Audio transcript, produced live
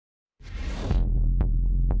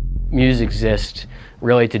MEUs exist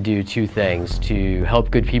really to do two things: to help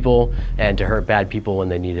good people and to hurt bad people when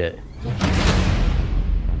they need it.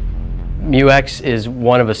 MEUEX is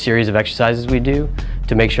one of a series of exercises we do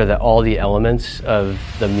to make sure that all the elements of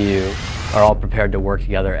the MEU are all prepared to work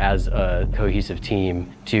together as a cohesive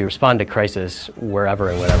team to respond to crisis wherever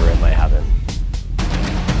and whenever it might happen.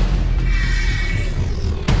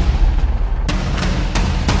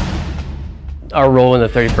 Our role in the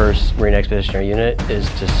 31st Marine Expeditionary Unit is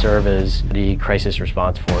to serve as the crisis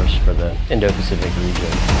response force for the Indo-Pacific region.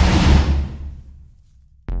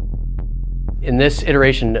 In this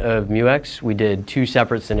iteration of MEUEX, we did two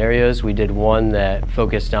separate scenarios. We did one that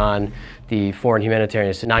focused on the foreign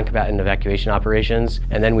humanitarian non-combatant evacuation operations,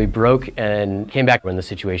 and then we broke and came back when the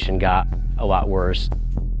situation got a lot worse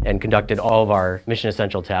and conducted all of our mission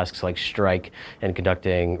essential tasks like strike and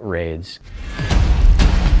conducting raids.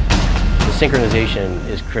 The synchronization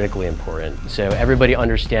is critically important. So everybody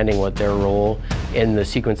understanding what their role in the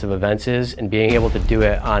sequence of events is and being able to do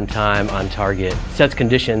it on time, on target, sets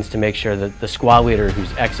conditions to make sure that the squad leader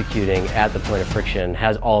who's executing at the point of friction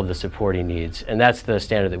has all of the support he needs. And that's the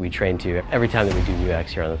standard that we train to every time that we do MEUEX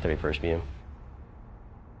here on the 31st MEU.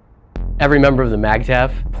 Every member of the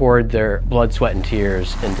MAGTAF poured their blood, sweat, and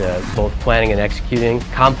tears into both planning and executing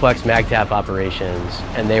complex MAGTAF operations,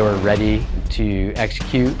 and they were ready to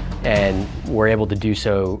execute and were able to do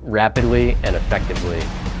so rapidly and effectively.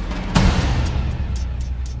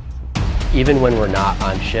 Even when we're not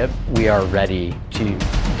on ship, we are ready to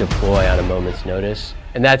deploy on a moment's notice.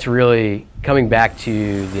 And that's really coming back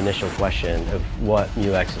to the initial question of what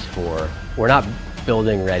MEUEX is for. We're not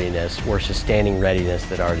building readiness, we're sustaining readiness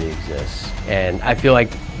that already exists. And I feel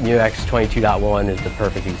like MEUEX 22.1 is the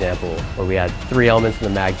perfect example where we had three elements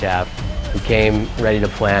in the MAGTAF. We came ready to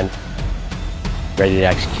plan, ready to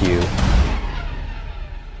execute.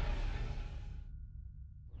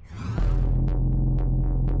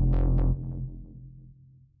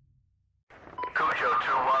 Cujo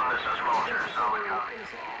 2-1, this is Moser.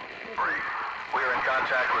 Brief. We are in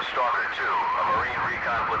contact with Stalker 2, a Marine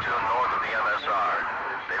recon platoon north of the MSR.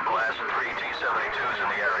 They blasted 3 T-72s in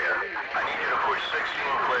the area. I need you to push 16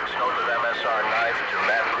 clicks north of MSR knife to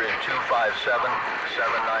map grid 257,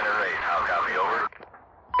 79 or 8. How copy, over?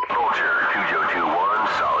 Vulture, Cujo 2-1.